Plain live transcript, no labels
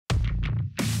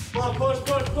on, push,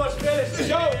 finish.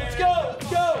 Let's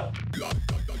go.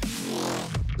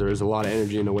 There is a lot of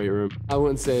energy in the weight room. I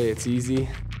wouldn't say it's easy.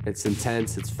 It's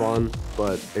intense, it's fun,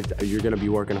 but you're gonna be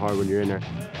working hard when you're in there.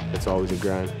 It's always a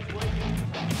grind.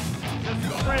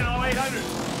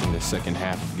 In the second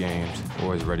half of games,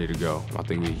 always ready to go. I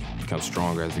think we become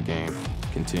stronger as the game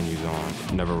continues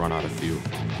on. Never run out of fuel.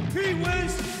 He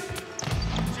wins.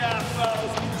 Good job,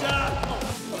 fellas. Good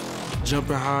job.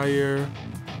 Jumping higher,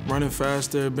 running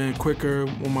faster, being quicker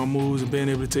on my moves, and being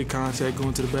able to take contact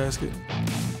going to the basket.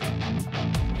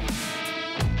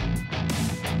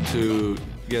 To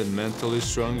get mentally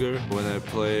stronger. When I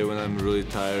play, when I'm really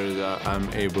tired, I'm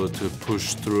able to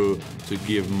push through, to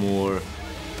give more.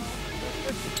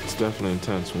 It's definitely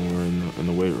intense when we're in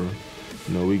the weight room.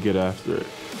 You know, we get after it.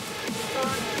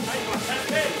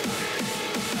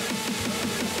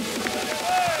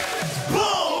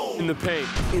 In the paint.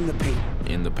 In the paint.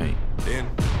 In the paint. In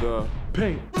the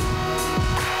paint.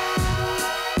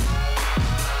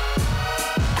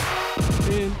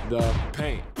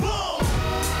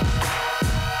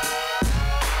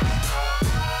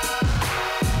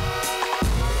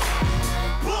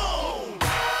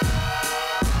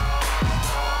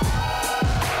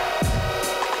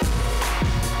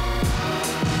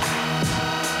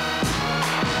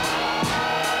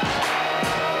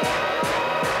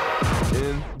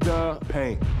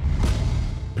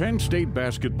 Penn State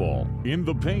basketball in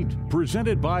the paint,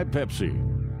 presented by Pepsi.